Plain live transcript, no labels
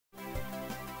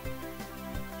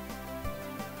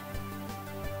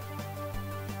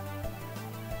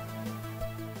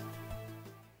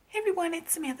everyone,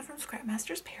 it's Samantha from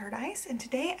Scrapmaster's Paradise, and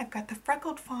today I've got the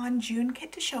Freckled Fawn June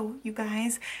kit to show you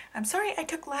guys. I'm sorry I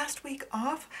took last week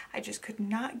off. I just could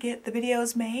not get the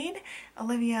videos made.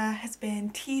 Olivia has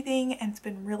been teething and it's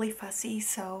been really fussy,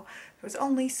 so there was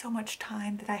only so much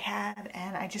time that I had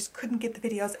and I just couldn't get the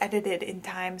videos edited in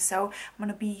time, so I'm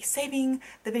going to be saving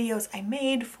the videos I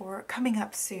made for coming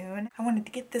up soon. I wanted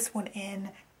to get this one in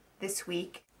this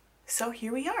week. So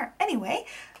here we are. Anyway,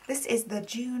 this is the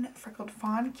June Freckled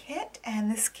Fawn kit,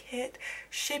 and this kit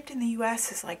shipped in the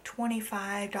US is like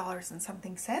 $25 and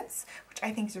something cents, which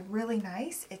I think is really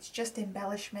nice. It's just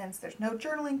embellishments. There's no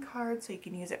journaling cards, so you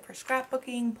can use it for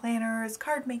scrapbooking, planners,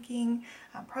 card making,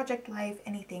 project life,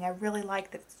 anything. I really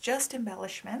like that it's just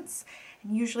embellishments,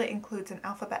 and usually it includes an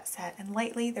alphabet set, and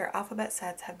lately their alphabet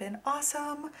sets have been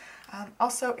awesome.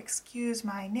 Also, excuse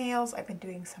my nails. I've been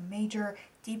doing some major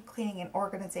deep cleaning and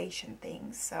organization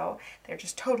things, so they're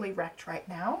just totally wrecked right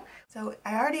now. So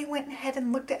I already went ahead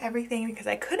and looked at everything because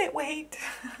I couldn't wait.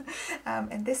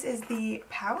 And this is the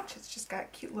pouch. It's just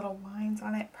got cute little lines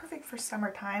on it, perfect for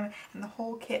summertime, and the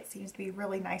whole kit seems to be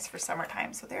really nice for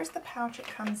summertime. So there's the pouch it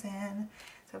comes in.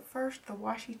 So first, the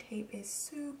washi tape is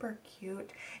super cute.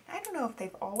 And I don't know if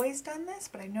they've always done this,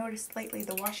 but I noticed lately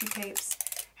the washi tapes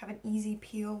have an easy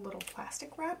peel little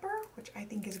plastic wrapper, which I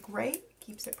think is great.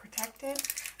 Keeps it protected.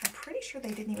 I'm pretty sure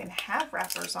they didn't even have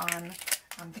wrappers on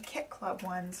the Kit Club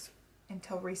ones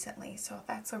until recently, so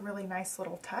that's a really nice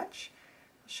little touch.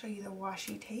 I'll show you the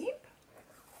washi tape.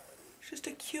 It's just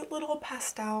a cute little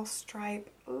pastel stripe.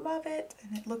 Love it,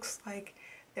 and it looks like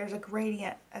there's a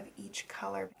gradient of each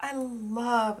color. I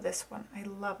love this one. I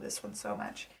love this one so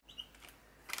much.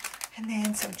 And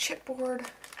then some chipboard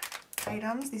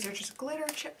items. These are just glitter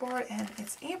chipboard, and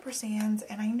it's ampersands,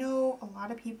 and I know a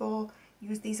lot of people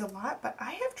use these a lot, but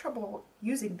I have trouble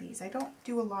using these. I don't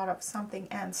do a lot of something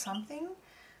and something,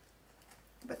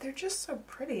 but they're just so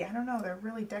pretty. I don't know, they're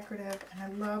really decorative, and I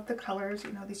love the colors.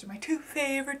 You know, these are my two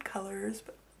favorite colors,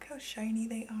 but look how shiny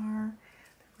they are.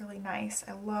 They're really nice.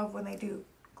 I love when they do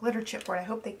glitter chipboard. I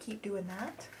hope they keep doing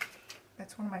that.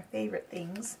 That's one of my favorite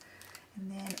things. And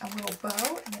then a little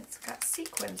bow, and it's got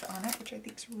sequins on it, which I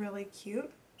think is really cute.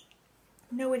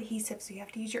 No adhesive, so you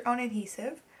have to use your own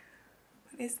adhesive.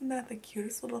 But isn't that the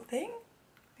cutest little thing?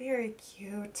 Very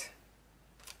cute.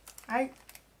 I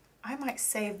might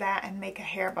save that and make a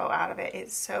hair bow out of it.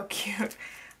 It's so cute.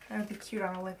 That would be cute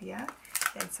on Olivia.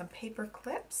 Then some paper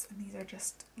clips, and these are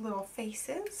just little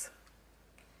faces.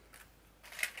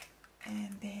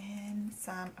 And then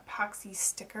some epoxy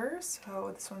stickers.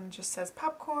 So this one just says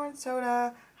popcorn,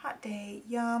 soda, hot day,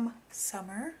 yum,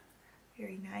 summer.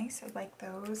 Very nice. I like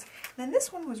those. And then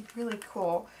this one was really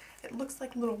cool. It looks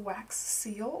like little wax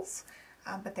seals,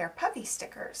 but they're puffy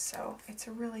stickers. So it's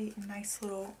a really nice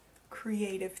little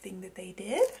creative thing that they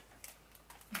did.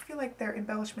 I feel like their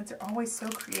embellishments are always so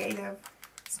creative.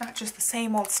 It's not just the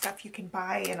same old stuff you can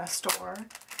buy in a store.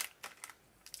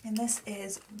 And this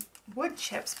is wood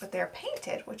chips, but they're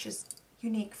painted, which is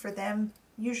unique for them.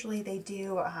 Usually they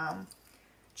do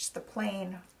just the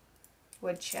plain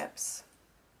wood chips.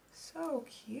 So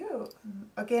cute.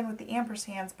 Again with the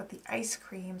ampersands, but the ice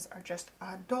creams are just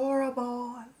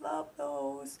adorable. I love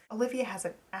those. Olivia has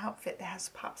an outfit that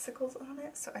has popsicles on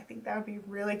it, so I think that would be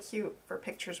really cute for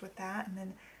pictures with that. And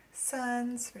then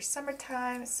suns for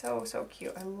summertime. So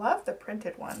cute. I love the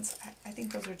printed ones. I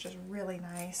think those are just really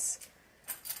nice.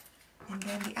 And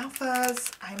then the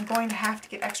alphas, I'm going to have to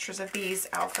get extras of these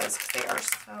alphas because they are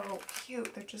so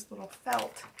cute. They're just little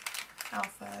felt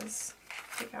alphas.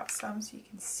 Take out some so you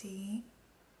can see.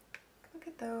 Look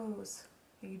at those.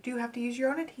 You do have to use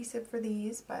your own adhesive for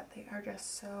these, but they are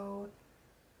just so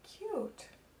cute.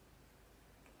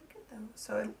 Look at those.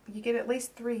 So you get at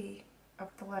least 3 of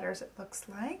the letters, it looks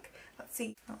like. Let's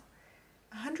see.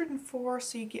 104,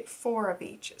 so you get 4 of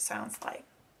each, it sounds like.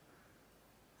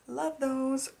 Love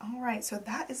those. All right, so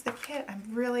that is the kit. I'm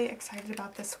really excited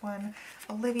about this one.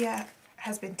 Olivia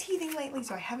has been teething lately,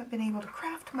 so I haven't been able to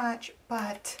craft much,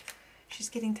 but she's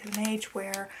getting to an age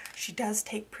where she does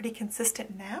take pretty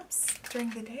consistent naps during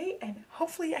the day, and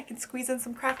hopefully I can squeeze in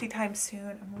some crafty time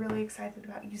soon. I'm really excited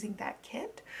about using that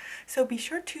kit. So be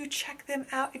sure to check them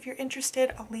out if you're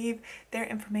interested. I'll leave their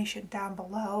information down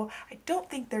below. I don't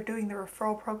think they're doing the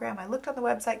referral program. I looked on the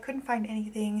website, couldn't find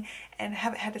anything, and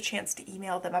haven't had a chance to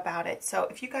email them about it. So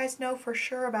if you guys know for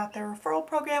sure about their referral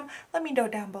program, let me know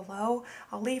down below.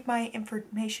 I'll leave my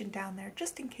information down there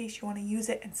just in case you want to use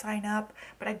it and sign up,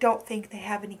 but I don't think they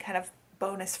have any kind of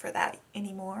bonus for that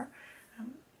anymore.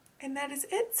 And that is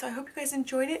it. So I hope you guys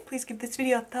enjoyed it. Please give this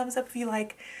video a thumbs up if you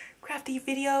like crafty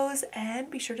videos, and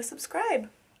be sure to subscribe.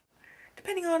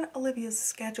 depending on Olivia's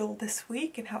schedule this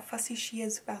week and how fussy she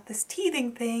is about this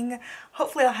teething thing,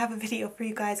 hopefully I'll have a video for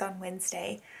you guys on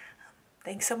Wednesday.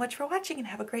 Thanks so much for watching and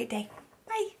have a great day.